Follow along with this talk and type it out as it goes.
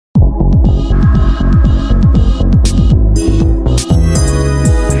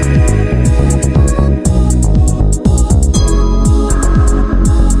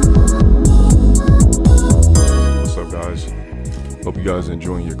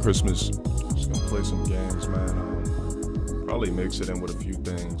Christmas, just gonna play some games, man. Probably mix it in with a few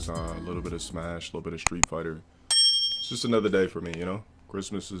things, a little bit of Smash, a little bit of Street Fighter. It's just another day for me, you know?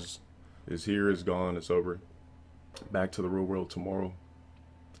 Christmas is here, it's gone, it's over. Back to the real world tomorrow.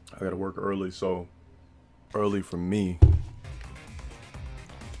 I gotta work early, so early for me.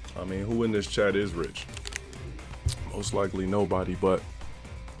 I mean, who in this chat is rich? Most likely nobody, but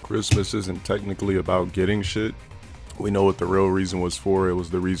Christmas isn't technically about getting shit. We know what the real reason was for. It was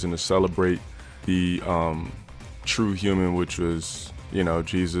the reason to celebrate the true human, which was, you know,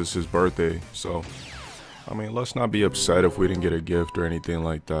 Jesus, his birthday. So, I mean, let's not be upset if we didn't get a gift or anything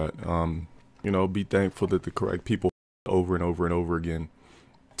like that. You know, be thankful that the correct people over and over and over again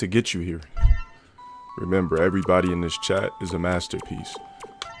to get you here. Remember, everybody in this chat is a masterpiece.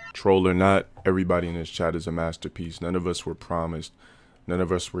 Troll or not, everybody in this chat is a masterpiece. None of us were promised. None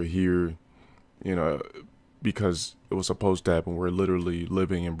of us were here, you know, because it was supposed to happen. We're literally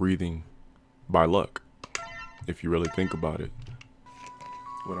living and breathing by luck, if you really think about it.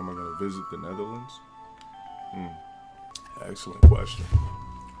 When am I going to visit the Netherlands? Excellent question.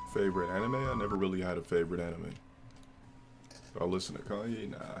 Favorite anime? I never really had a favorite anime. Do I listen to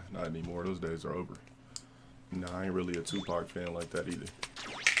Kanye? Nah, not anymore. Those days are over. Nah, I ain't really a Tupac fan like that either.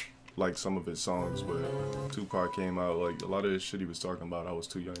 Like some of his songs, but Tupac came out, like a lot of this shit he was talking about, I was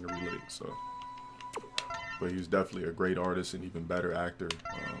too young to relate, so. But he was definitely a great artist and even better actor.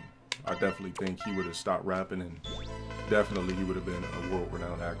 I definitely think he would have stopped rapping, and definitely he would have been a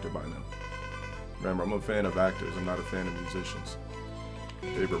world-renowned actor by now. Remember, I'm a fan of actors, I'm not a fan of musicians.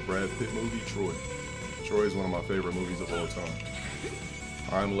 Favorite Brad Pitt movie? Troy. Troy is one of my favorite movies of all time.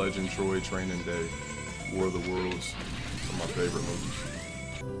 I'm Legend, Troy, Training Day, War of the Worlds, some of my favorite movies.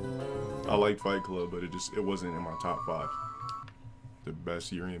 I like Fight Club, but it wasn't in my top 5. The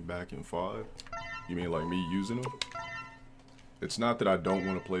best year in back in 5? You mean like me using them? It's not that I don't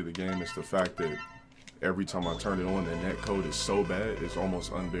want to play the game, it's the fact that every time I turn it on, the net code is so bad, it's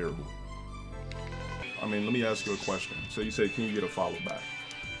almost unbearable. I mean, let me ask you a question. So you say, can you get a follow back?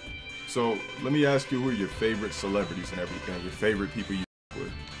 So let me ask you, who are your favorite celebrities and everything, your favorite people you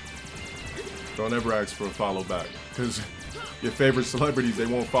with? Don't ever ask for a follow back, because your favorite celebrities, they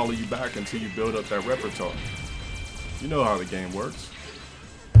won't follow you back until you build up that repertoire. You know how the game works.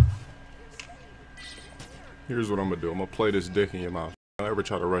 Here's what I'm gonna do. I'm gonna play this dick in your mouth. Don't ever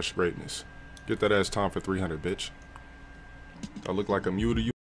try to rush greatness. Get that ass time for 300, bitch. I look like a mule to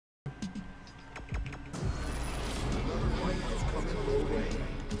you.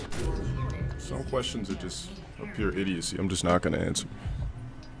 Some questions are just a pure idiocy. I'm just not gonna answer.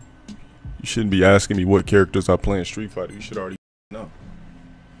 You shouldn't be asking me what characters I play in Street Fighter. You should already know.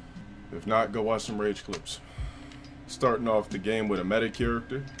 If not, go watch some Rage clips. Starting off the game with a meta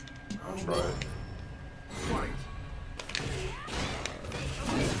character. I'll try it.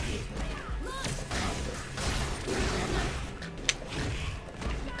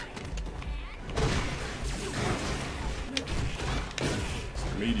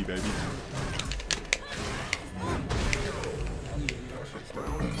 It's meaty, baby.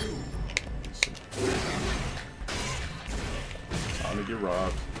 Time to get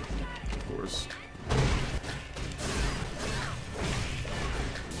robbed, of course.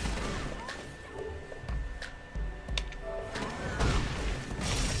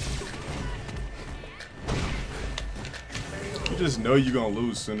 You just know you're gonna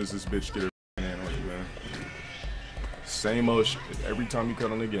lose as soon as this bitch get her hand on you, man. Same old shit every time you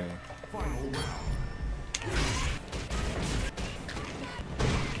cut on the game.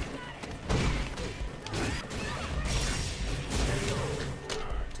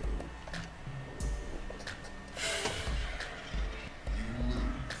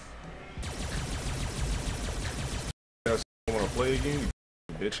 Play again,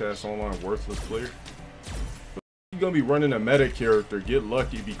 bitch ass online worthless player. You're gonna be running a meta character, get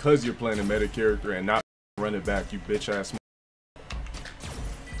lucky because you're playing a meta character and not run it back, you bitch ass. I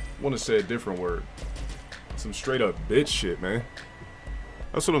want to say a different word. Some straight up bitch shit, man.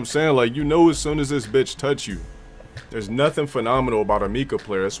 That's what I'm saying. Like, you know, as soon as this bitch touch you, there's nothing phenomenal about a Mika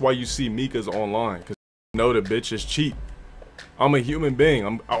player. That's why you see Mikas online, because you know the bitch is cheap. I'm a human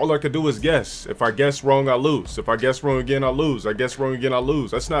being. All I can do is guess. If I guess wrong, I lose. If I guess wrong again, I lose. I guess wrong again, I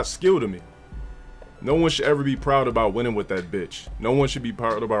lose. That's not skill to me. No one should ever be proud about winning with that bitch. No one should be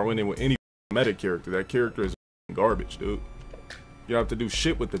proud about winning with any meta character. That character is garbage, dude. You don't have to do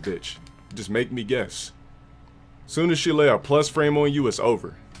shit with the bitch. Just make me guess. Soon as she lay a plus frame on you, it's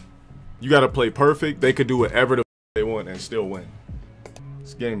over. You gotta play perfect. They could do whatever the they want and still win.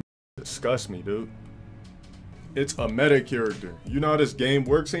 This game disgusts me, dude. It's a meta character. You know how this game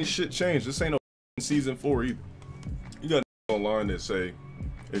works? Ain't shit changed. This ain't no season 4 either. You got online that say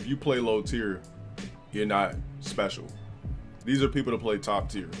If you play low tier, you're not special. These are people that play top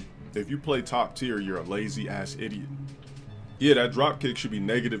tier. If you play top tier, you're a lazy ass idiot. Yeah, that drop kick should be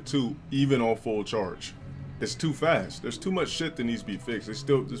 -2 even on full charge. It's too fast. There's too much shit that needs to be fixed. This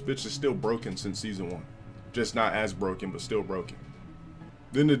bitch is still broken since season 1. Just not as broken, but still broken.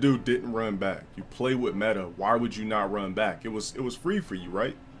 Then the dude didn't run back. You play with meta. Why would you not run back? It was free for you,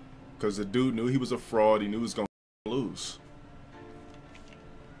 right? Because the dude knew he was a fraud. He knew he was gonna lose.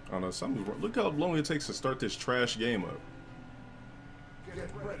 I don't know. Look how long it takes to start this trash game up.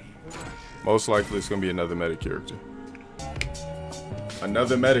 Most likely it's gonna be another meta character.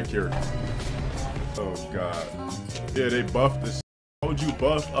 Another meta character. Oh god. Yeah, they buffed this. How would you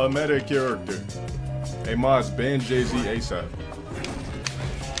buff a meta character? Hey mods, ban Jay-Z ASAP.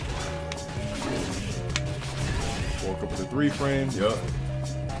 Walk up with a 3 frame. Yup.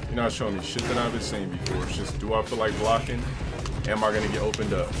 You're not showing me shit that I haven't seen before. It's just, do I feel like blocking? Am I gonna get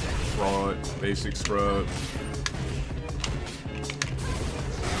opened up? Fraud, basic scrub.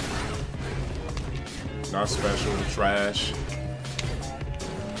 Not special, trash.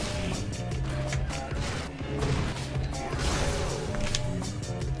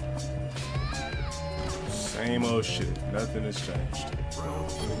 Same old shit. Nothing has changed.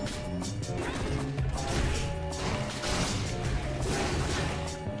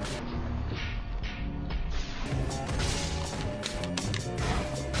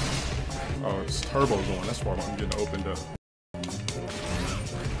 Oh, it's turbo going. That's why I'm getting opened up.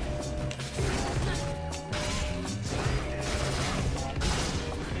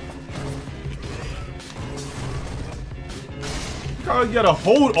 You gotta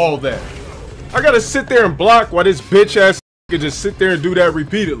hold all that. I gotta sit there and block while this bitch ass could just sit there and do that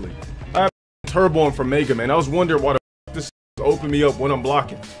repeatedly. I have turboing from Mega Man. I was wondering why the this open me up when I'm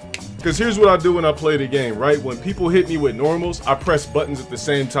blocking. Because here's what I do when I play the game, right? When people hit me with normals, I press buttons at the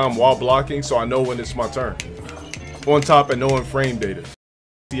same time while blocking, so I know when it's my turn. On top of knowing frame data.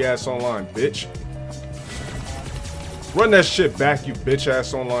 The ass online, bitch. Run that shit back, you bitch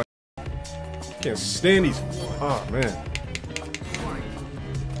ass online. Can't stand these. Oh man.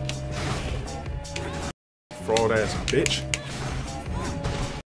 Fraud ass bitch.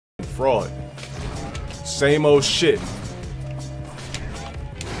 Fraud. Same old shit.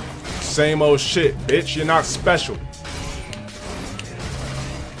 Same old shit, bitch. You're not special.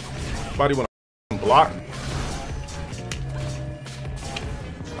 Somebody wanna block?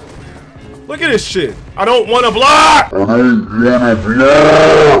 Look at this shit. I don't wanna block!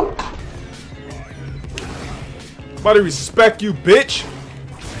 Somebody respect you, bitch.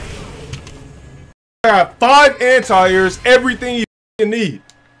 I got 5 anti-airs, everything you need.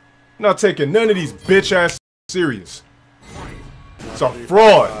 I'm not taking none of these bitch ass serious. It's a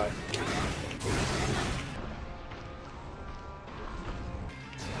fraud.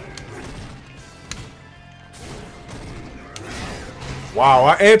 Wow,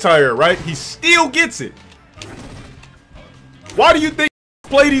 I anti-air, right? He still gets it. Why do you think you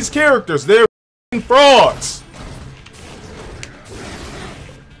play these characters? They're frauds.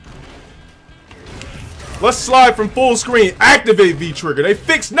 Let's slide from full screen. Activate V-trigger. They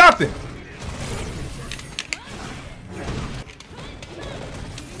fix nothing.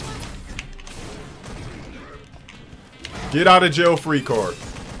 Get out of jail free card.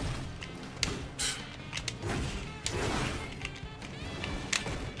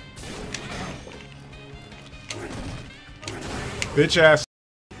 Bitch ass.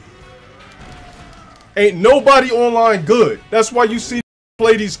 Ain't nobody online good. That's why you see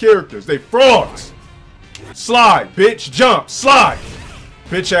play these characters. They frauds. Slide, bitch, jump, slide.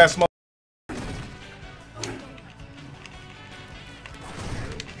 Bitch ass mother.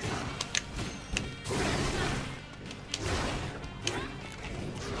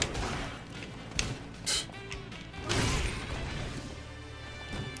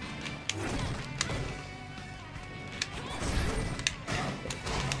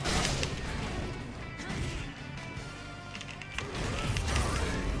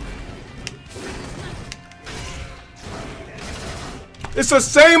 It's the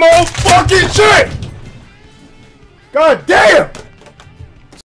same old fucking shit! God damn!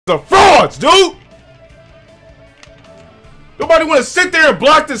 The frauds, dude! Nobody wanna sit there and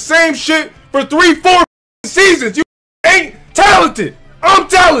block the same shit for 3-4 seasons. You ain't talented. I'm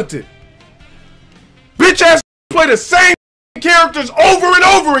talented. Bitch ass play the same characters over and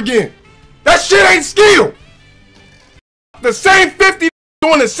over again. That shit ain't skill. The same 50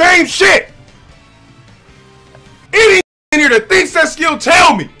 doing the same shit. Any in here that thinks that skill,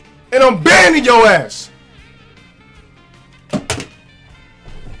 tell me, and I'm banning your ass.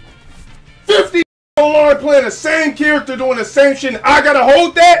 50 online playing the same character doing the same shit and I gotta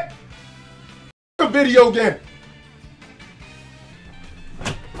hold that? A video game.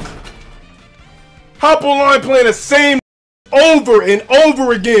 Hop online playing the same over and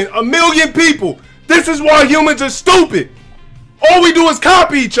over again. A million people. This is why humans are stupid. All we do is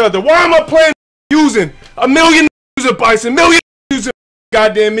copy each other. Why am I playing using a million using Bison, million using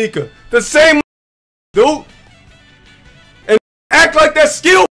goddamn Mika? The same dude. And act like that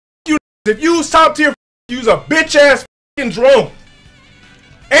skill. You if you use top tier, use a bitch ass fucking drone.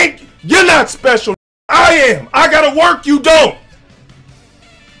 You're not special. I am. I gotta work. You don't.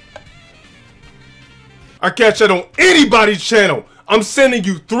 I catch that on anybody's channel. I'm sending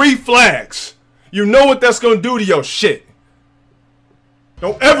you 3 flags. You know what that's gonna do to your shit.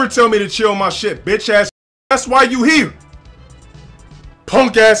 Don't ever tell me to chill my shit, bitch ass. That's why you here.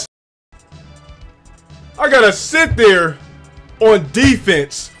 Punk ass. I gotta sit there on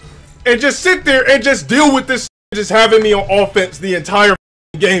defense and just sit there and just deal with this just having me on offense the entire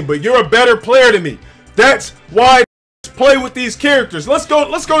game. But you're a better player than me. That's why I play with these characters. Let's go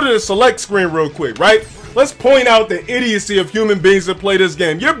to the select screen real quick, right? Let's point out the idiocy of human beings that play this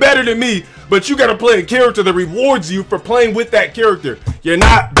game. You're better than me, but you gotta play a character that rewards you for playing with that character. You're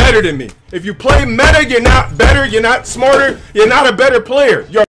not better than me. If you play meta, you're not better, you're not smarter, you're not a better player.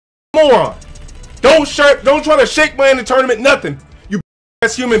 You're a moron. Don't try to shake my in the tournament, nothing. You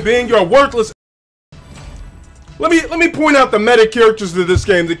ass human being, you're a worthless. Let me point out the meta characters of this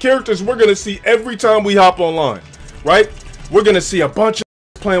game. The characters we're gonna see every time we hop online, right? We're gonna see a bunch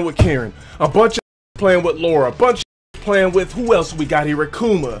of playing with Karen, a bunch of playing with Laura, a bunch of playing with who else we got here?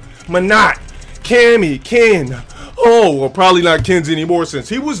 Akuma, Manat, Cammy, Ken. Oh, well, probably not Ken's anymore since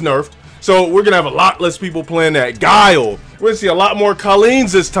he was nerfed. So we're gonna have a lot less people playing that. Guile. We're gonna see a lot more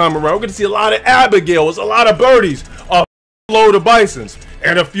Colleen's this time around. We're gonna see a lot of Abigails, a lot of Birdies, a load of Bisons,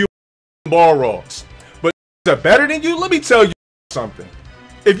 and a few Balrogs. But is that better than you? Let me tell you something.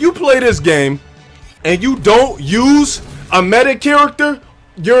 If you play this game and you don't use a meta character,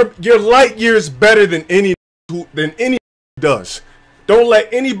 you're light years better than any does. Don't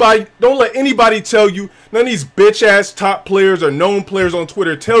let anybody tell you, none of these bitch ass top players or known players on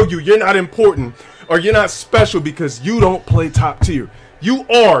Twitter tell you you're not important or you're not special because you don't play top tier. You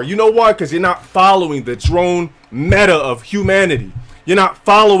are. You know why? Because you're not following the drone meta of humanity. You're not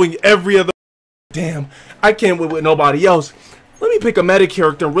following every other. Damn, I can't win with nobody else. Let me pick a meta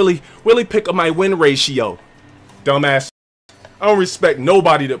character and really pick up my win ratio. Dumbass. I don't respect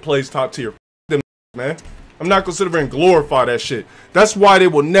nobody that plays top tier. Them, man. I'm not gonna sit there and glorify that shit. That's why they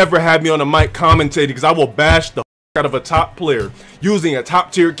will never have me on the mic commentating, because I will bash the out of a top player using a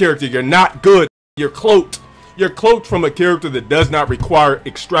top tier character. You're not good. You're cloaked. You're cloaked from a character that does not require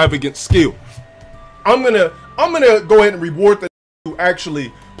extravagant skill. I'm gonna go ahead and reward the who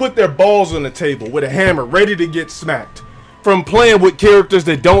actually put their balls on the table with a hammer ready to get smacked from playing with characters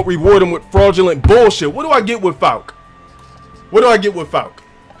that don't reward them with fraudulent bullshit. What do I get with Falk? What do I get with Falk?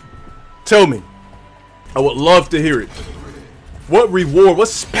 Tell me. I would love to hear it. What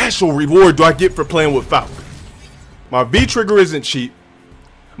special reward do I get for playing with Falk? My V trigger isn't cheap.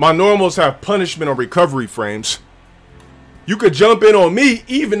 My normals have punishment on recovery frames. You could jump in on me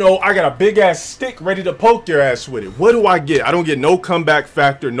even though I got a big ass stick ready to poke your ass with it. What do I get? I don't get no comeback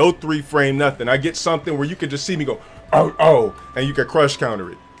factor, no 3 frame, nothing. I get something where you can just see me go, oh, and you can crush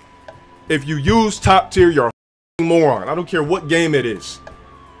counter it. If you use top tier, you're a moron. I don't care what game it is.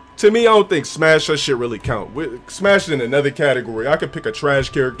 To me, I don't think Smash that shit really count. Smash is in another category. I could pick a trash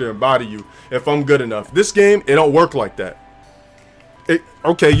character and body you if I'm good enough. This game, it don't work like that.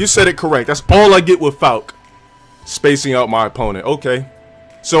 Okay, you said it correct. That's all I get with Falk. Spacing out my opponent. Okay.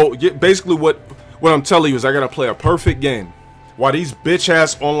 So basically what I'm telling you is I gotta play a perfect game. While these bitch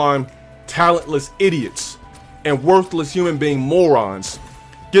ass online talentless idiots and worthless human being morons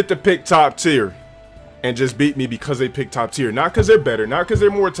get to pick top tier and just beat me because they pick top tier. Not because they're better, not because they're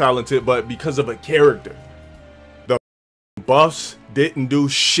more talented, but because of a character. The buffs didn't do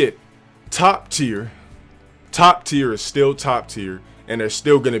shit. Top tier is still top tier, and they're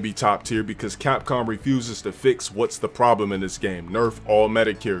still going to be top tier because Capcom refuses to fix what's the problem in this game. Nerf all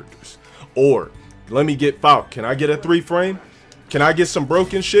meta characters. Or, let me get Falk. Can I get a 3 frame? Can I get some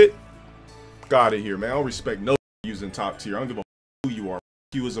broken shit? Get out of here, man. I don't respect no using top tier. I don't give a who you are.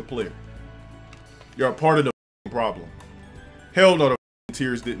 You as a player. You're a part of the problem. Hell no, the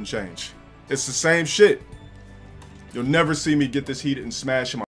tiers didn't change. It's the same shit. You'll never see me get this heated and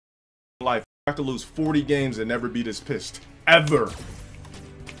smash in my life. I could lose 40 games and never be this pissed. Ever.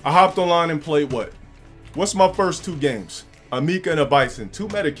 I hopped online and played what? What's my first 2 games? A Mika and a Bison. 2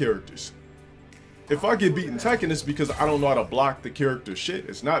 meta characters. If I get beaten Tekken, it's because I don't know how to block the character shit.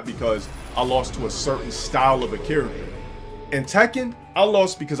 It's not because I lost to a certain style of a character. In Tekken, I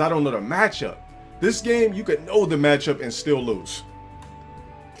lost because I don't know the matchup. This game, you can know the matchup and still lose.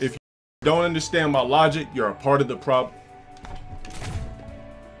 If you don't understand my logic, you're a part of the problem.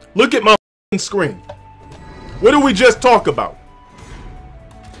 Look at my screen. What did we just talk about?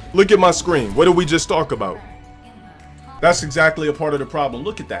 Look at my screen. What did we just talk about? That's exactly a part of the problem.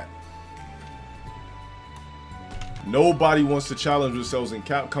 Look at that. Nobody wants to challenge themselves, and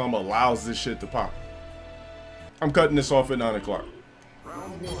Capcom allows this shit to pop. I'm cutting this off at 9 o'clock.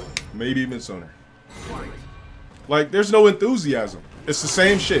 Maybe even sooner. Like, there's no enthusiasm. It's the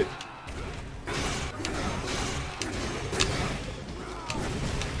same shit.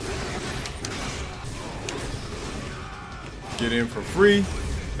 Get in for free.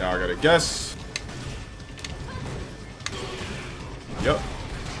 Now I gotta guess. Yep.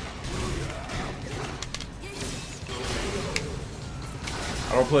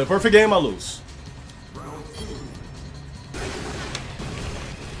 I don't play a perfect game, I lose.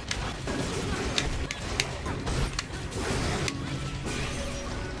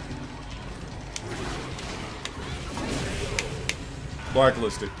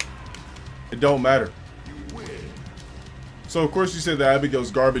 Blacklisted. It don't matter. So of course you said that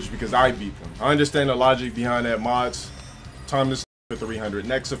Abigail's garbage because I beat them. I understand the logic behind that, mods. Time to for 300.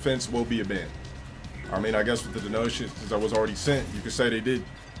 Next offense will be a ban. I mean, I guess with the donations, since I was already sent, you could say they did.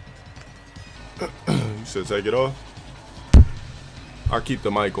 You said take it off? I'll keep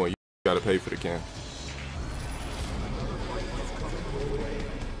the mic on. You gotta pay for the can.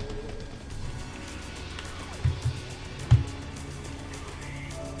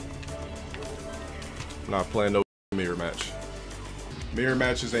 I'm not playing no mirror match. Mirror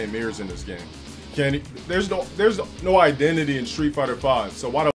matches ain't mirrors in this game. There's no identity in Street Fighter V. So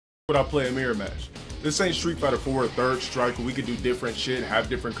why the would I play a mirror match? This ain't Street Fighter 4 or Third Strike where we could do different shit, have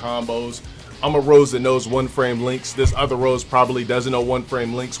different combos. I'm a Rose that knows one frame links. This other Rose probably doesn't know one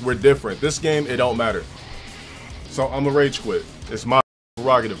frame links. We're different. This game, it don't matter. So I'm a rage quit. It's my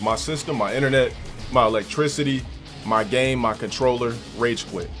prerogative. My system, my internet, my electricity, my game, my controller, rage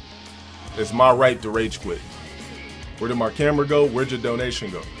quit. It's my right to rage quit. Where did my camera go? Where'd your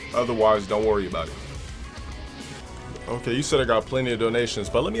donation go? Otherwise, don't worry about it. Okay, you said I got plenty of donations,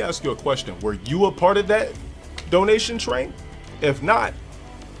 but let me ask you a question. Were you a part of that donation train? If not,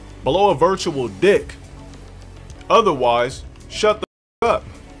 blow a virtual dick. Otherwise, shut the up.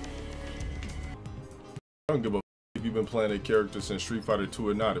 I don't give a if you've been playing a character since Street Fighter 2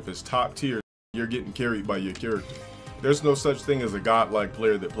 or not. If it's top tier, you're getting carried by your character. There's no such thing as a godlike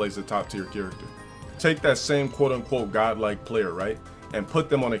player that plays a top tier character. Take that same quote-unquote godlike player, right? And put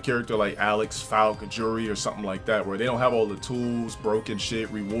them on a character like Alex, Falk, Jury, or something like that, where they don't have all the tools, broken shit,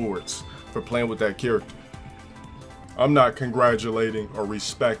 rewards for playing with that character. I'm not congratulating or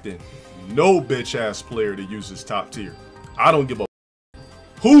respecting no bitch-ass player that uses top tier. I don't give a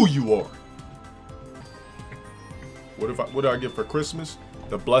who you are. What do I get for Christmas?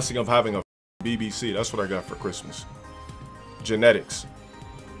 The blessing of having a BBC. That's what I got for Christmas. Genetics.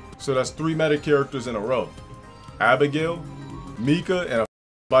 So that's 3 meta characters in a row. Abigail, Mika, and a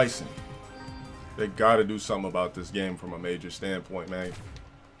Bison. They gotta do something about this game from a major standpoint, man.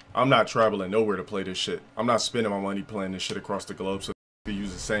 I'm not traveling nowhere to play this shit. I'm not spending my money playing this shit across the globe so they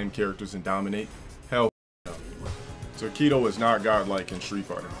use the same characters and dominate. Hell no. So Keto is not godlike in Street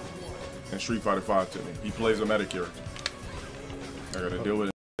Fighter. In Street Fighter 5 to me. He plays a meta character. I gotta deal with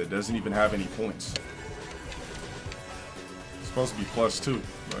it. It doesn't even have any points. It's supposed to be +2,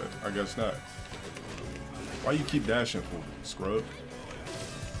 but I guess not. Why you keep dashing for me, scrub?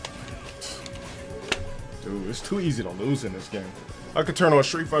 Dude, it's too easy to lose in this game. I could turn on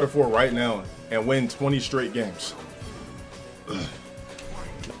Street Fighter 4 right now and win 20 straight games. Ugh.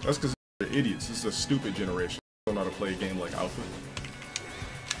 That's because they're idiots. This is a stupid generation. They don't know how to play a game like Alpha.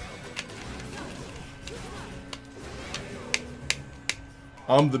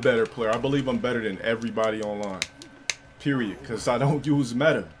 I'm the better player. I believe I'm better than everybody online. Period. Because I don't use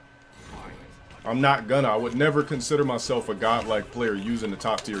meta. I'm not gonna. I would never consider myself a godlike player using a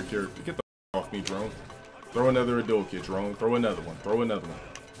top tier character. Get the f off me, Drone. Throw another Adult Kid, Drone. Throw another one. Throw another one.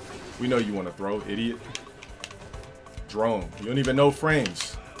 We know you want to throw, idiot. Drone. You don't even know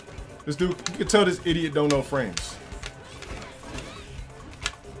frames. This dude, you can tell this idiot don't know frames.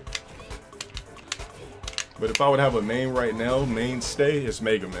 But if I would have a main right now, mainstay, it's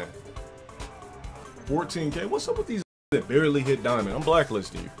Mega Man. 14K. What's up with these that barely hit diamond? I'm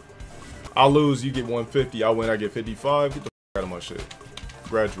blacklisting you. I lose, you get 150. I win, I get 55. Get the f out of my shit.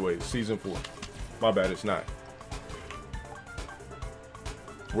 Graduate. Season 4. My bad, it's not.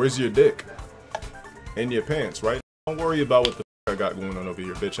 Where's your dick? in your pants, right? Don't worry about what the I got going on over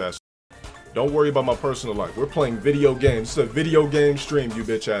here, bitch ass. Don't worry about my personal life. We're playing video games. It's a video game stream, you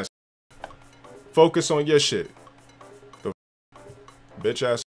bitch ass. Focus on your shit. The bitch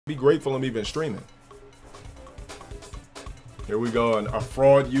ass. Be grateful I'm even streaming. Here we go, and a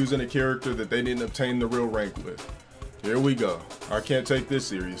fraud using a character that they didn't obtain the real rank with. Here we go. I can't take this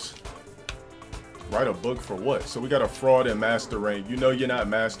serious. Write a book for what? So we got a fraud in master rank. You know you're not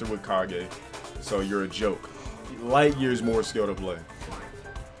master with Kage, so you're a joke. Light years more skill to play.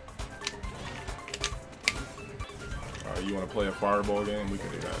 Alright, you want to play a fireball game? We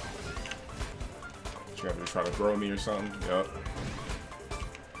can do that. You have to try to throw me or something? Yup.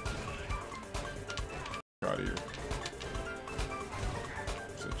 Out of here.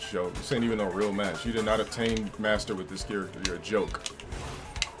 It's a joke. This ain't even no real match. You did not obtain master with this character. You're a joke.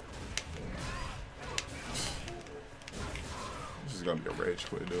 This is gonna be a rage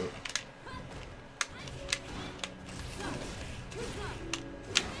quit, dude.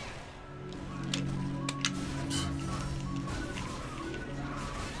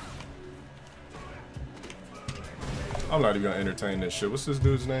 I'm not even gonna entertain this shit. What's this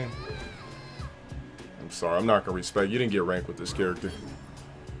dude's name? I'm sorry, I'm not gonna respect. You didn't get ranked with this character.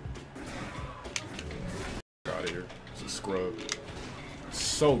 Get out of here. It's a scrub.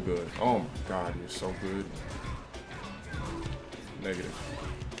 So good. Oh my god, you're so good. Negative.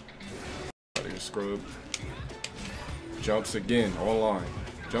 Out of here, scrub. Jumps again, online.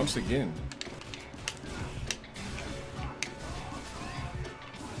 Jumps again.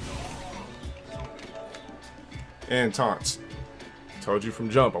 And taunts. Told you from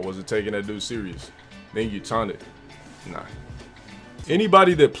jump I wasn't taking that dude serious. Then you taunted. Nah.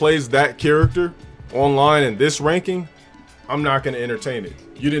 Anybody that plays that character online in this ranking, I'm not going to entertain it.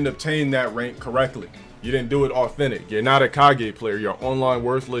 You didn't obtain that rank correctly. You didn't do it authentic. You're not a Kage player. You're an online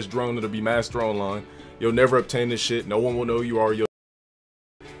worthless drone that'll be master online. You'll never obtain this shit. No one will know you are.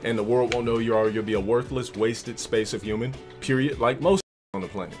 And the world won't know you are. You'll be a worthless, wasted space of human. Period. Like most on the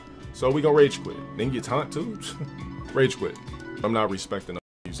planet. So we gonna rage quit. Then you taunt too? Rage quit. I'm not respecting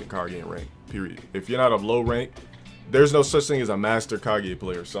using Kage in rank. Period. If you're not of low rank, there's no such thing as a master Kage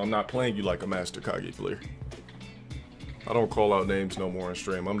player. So I'm not playing you like a master Kage player. I don't call out names no more on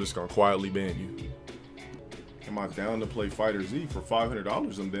stream. I'm just gonna quietly ban you. Am I down to play Fighter Z for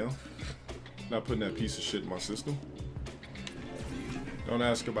 $500? I'm down. Not putting that piece of shit in my system. Don't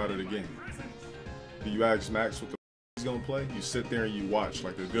ask about it again. Do you ask Max what the he's gonna play? You sit there and you watch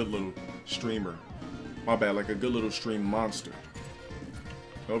like a good little streamer. My bad, like a good little stream monster.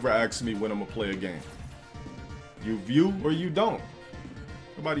 Never ask me when I'm gonna play a game. You view or you don't.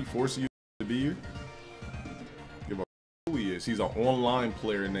 Nobody forcing you to be here. Give a who he is. He's an online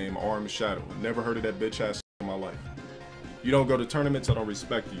player named Arm Shadow. Never heard of that bitch ass in my life. You don't go to tournaments, I don't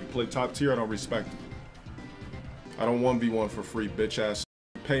respect you. You play top tier, I don't respect you. I don't 1v1 for free, bitch ass.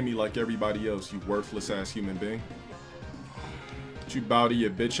 Pay me like everybody else, you worthless ass human being. But you bow to your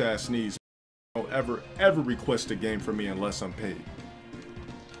bitch ass knees. Don't ever request a game from me unless I'm paid.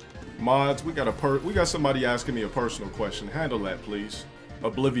 Mods, we got somebody asking me a personal question. Handle that, please.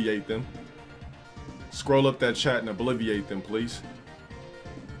 Obliviate them. Scroll up that chat and obliviate them, please.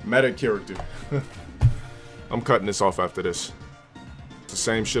 Meta character. I'm cutting this off after this. It's the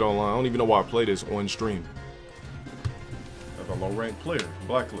same shit online. I don't even know why I play this on stream. As a low-ranked player,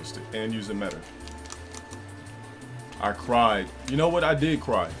 blacklisted, and using meta. I cried. You know what? I did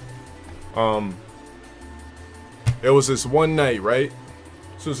cry. It was this one night, right?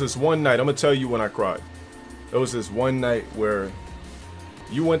 So it was this one night. I'm gonna tell you when I cried. It was this one night where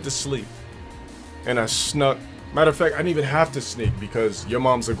you went to sleep, and I snuck. Matter of fact, I didn't even have to sneak because your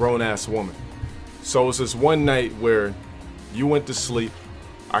mom's a grown-ass woman. So it was this one night where you went to sleep.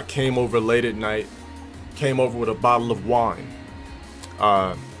 I came over late at night. Came over with a bottle of wine.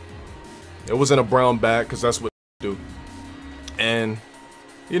 It was in a brown bag because that's what do. And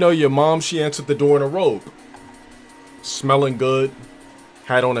you know, your mom, she answered the door in a robe, smelling good,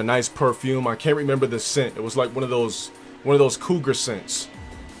 had on a nice perfume. I can't remember the scent. It was like one of those cougar scents.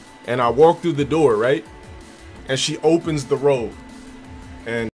 And I walked through the door, right? And she opens the robe,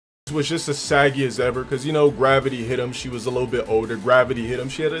 and it was just as saggy as ever because, you know, gravity hit him. She was a little bit older. Gravity hit him.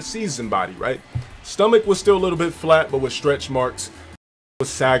 She had a seasoned body, right? Stomach was still a little bit flat, but with stretch marks. It was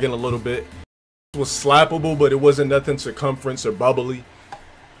sagging a little bit. It was slappable, but it wasn't nothing circumference or bubbly.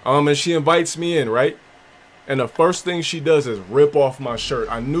 And she invites me in, right? And the first thing she does is rip off my shirt.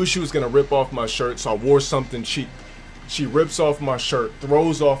 I knew she was gonna rip off my shirt, so I wore something cheap. She rips off my shirt,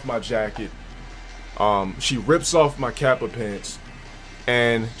 throws off my jacket. She rips off my Kappa pants,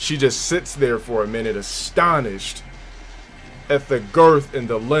 and she just sits there for a minute, astonished at the girth and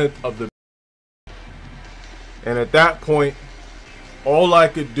the length of the. And at that point, all I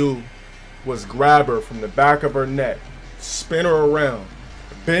could do was grab her from the back of her neck, spin her around,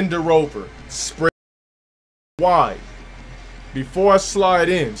 bend her over, spread wide. Before I slide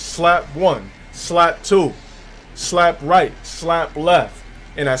in, slap one, slap two, slap right, slap left,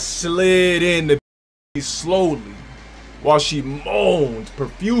 and I slid in the slowly while she moaned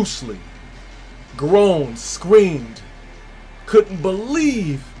profusely, groaned, screamed. Couldn't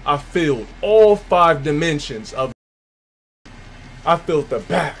believe I filled all 5 dimensions of. I filled the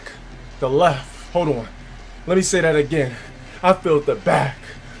back, the left. Hold on. Let me say that again. I filled the back,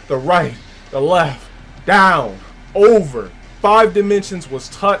 the right, the left, down, over. 5 dimensions was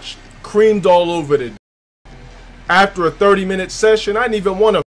touched, creamed all over the. After a 30-minute session, I didn't even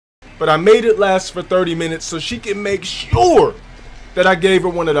want to, but I made it last for 30 minutes so she can make sure that I gave her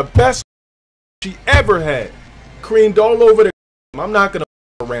one of the best she ever had. Creamed all over the. I'm not gonna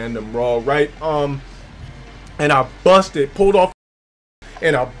random raw, right? And I busted, pulled off,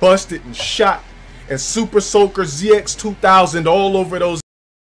 and I busted and shot and Super Soaker ZX 2000 all over those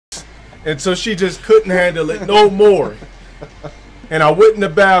until she just couldn't handle it no more. And I went in the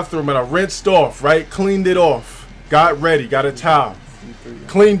bathroom and I rinsed off, right? Cleaned it off, got ready, got a towel,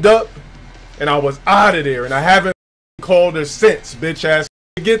 cleaned up, and I was out of there. And I haven't called her since, bitch ass.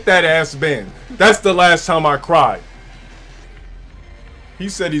 Get that ass banned. That's the last time I cried. He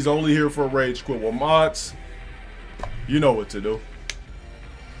said he's only here for a rage quit. Well, mods, you know what to do.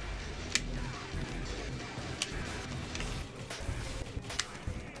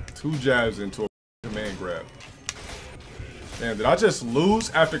 Two jabs into a command grab. Damn, did I just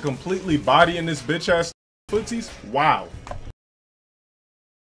lose after completely bodying this bitch ass footsies? Wow.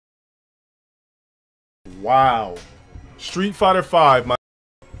 Wow. Street Fighter 5, my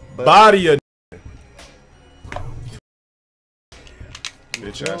body a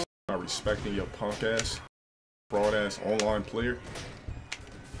bitch ass, not respecting your punk ass, fraud ass online player.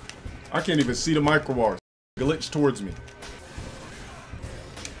 I can't even see the micro bars. Glitch towards me.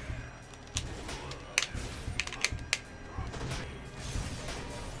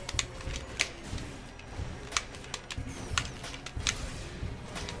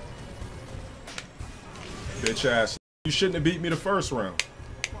 Bitch ass. You shouldn't have beat me the first round.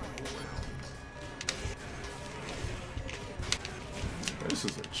 This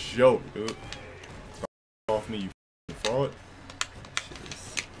is a joke, dude. Off me, you fraud.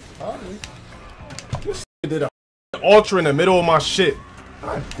 This did a ultra in the middle of my shit.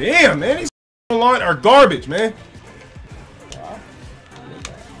 God damn, man. These online are garbage, man.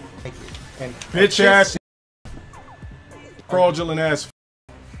 Bitch ass. Fraudulent ass.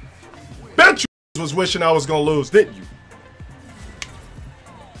 Bet you was wishing I was gonna lose, didn't you?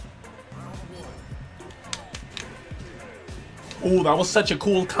 Ooh, that was such a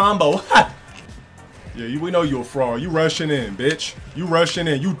cool combo. Yeah, we know you a fraud. You rushing in, bitch. You rushing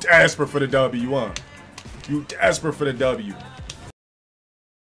in. You desperate for the W, huh? You desperate for the W.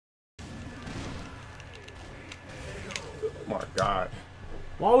 Oh my God.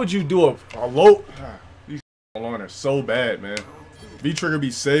 Why would you do a low? These online are so bad, man. V-Trigger be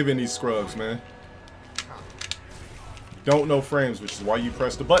saving these scrubs, man. Don't know frames, which is why you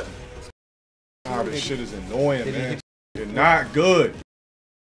press the button. Ah, this shit is annoying, man. You're not good.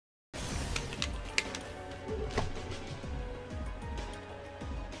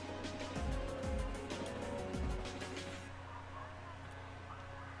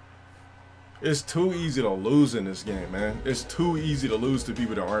 It's too easy to lose in this game, man. It's too easy to lose to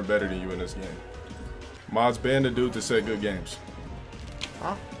people that aren't better than you in this game. Mods ban the dude to say good games.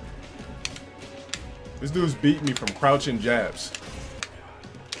 Huh? This dude's beating me from crouching jabs.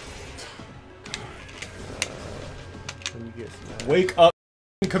 Wake up,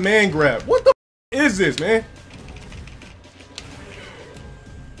 command grab. What the is this, man?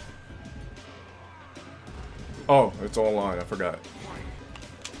 Oh, it's online. I forgot.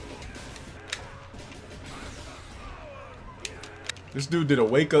 This dude did a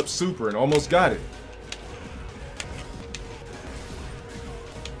wake up super and almost got it.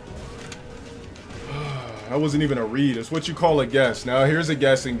 That wasn't even a read. It's what you call a guess. Now here's a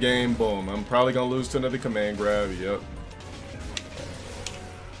guessing game. Boom. I'm probably gonna lose to another command grab. Yep.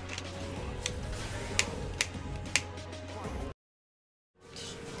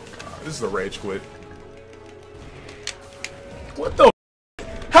 This is a rage quit. What the?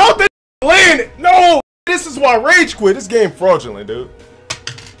 How did it land? No! This is why rage quit. This game fraudulent, dude.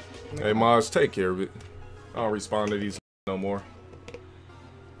 Hey, mods, take care of it. I don't respond to these no more.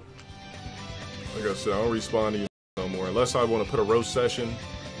 Like I said, I don't respond to you no more. Unless I want to put a roast session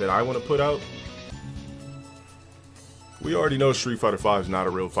that I want to put out. We already know Street Fighter 5 is not a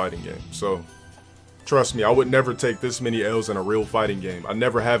real fighting game. So, Trust me, I would never take this many L's in a real fighting game. I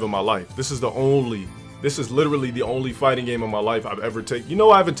never have in my life. This is literally the only fighting game in my life I've ever taken. You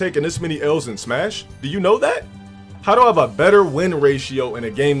know I haven't taken this many L's in Smash? Do you know that? How do I have a better win ratio in a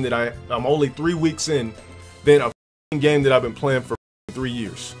game that I'm only 3 weeks in than a game that I've been playing for 3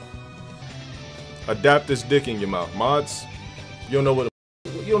 years? Adapt this dick in your mouth. Mods, you don't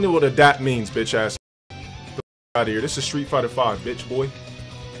know what adapt means, bitch ass. Get the out of here. This is Street Fighter 5, bitch boy.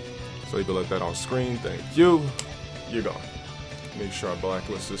 So you can let that on screen. Thank you. You're gone. Make sure I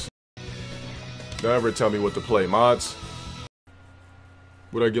blacklist this. Don't ever tell me what to play, mods.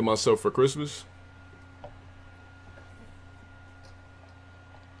 What'd I get myself for Christmas?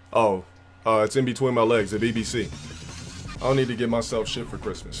 Oh, it's in between my legs, the BBC. I don't need to get myself shit for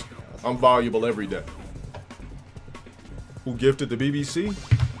Christmas. I'm valuable every day. Who gifted the BBC?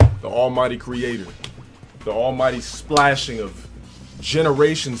 The almighty creator. The almighty splashing of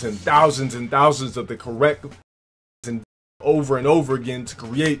generations and thousands of the correct and over and over again to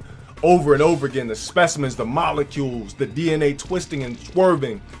create over and over again the specimens, the molecules, the DNA twisting and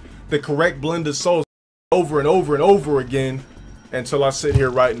swerving, the correct blend of souls over and over again until I sit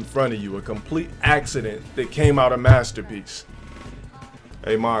here right in front of you, a complete accident that came out a masterpiece.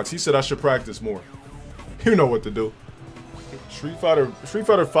 Hey mods, he said I should practice more. You know what to do. Street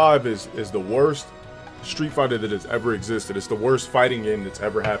Fighter 5 is the worst Street Fighter that has ever existed. It's the worst fighting game that's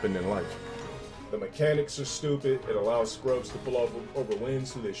ever happened in life. The mechanics are stupid. It allows scrubs to pull off over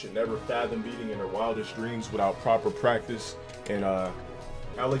wins who they should never fathom beating in their wildest dreams without proper practice and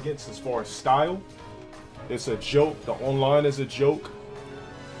elegance as far as style. It's a joke. The online is a joke.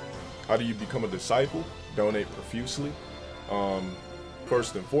 How do you become a disciple? Donate profusely.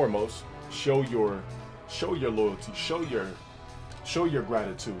 First and foremost, show your loyalty, show your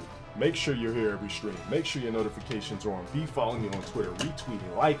gratitude. Make sure you're here every stream. Make sure your notifications are on. Be following me on Twitter,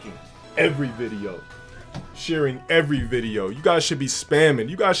 retweeting, liking every video, sharing every video. You guys should be spamming.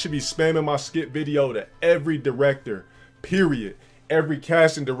 You guys should be spamming my skip video to every director, period. Every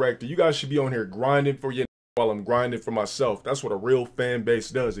casting director. You guys should be on here grinding for your while I'm grinding for myself. That's what a real fan base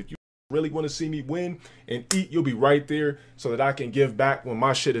does. If you really want to see me win and eat, you'll be right there so that I can give back when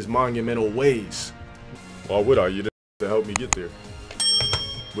my shit is monumental ways. Why would I? You didn't have to help me get there.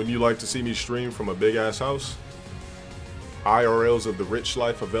 Wouldn't you like to see me stream from a big ass house? IRLs of the rich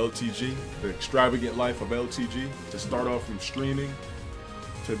life of LTG, the extravagant life of LTG, to start off from streaming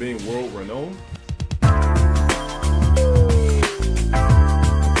to being world renowned?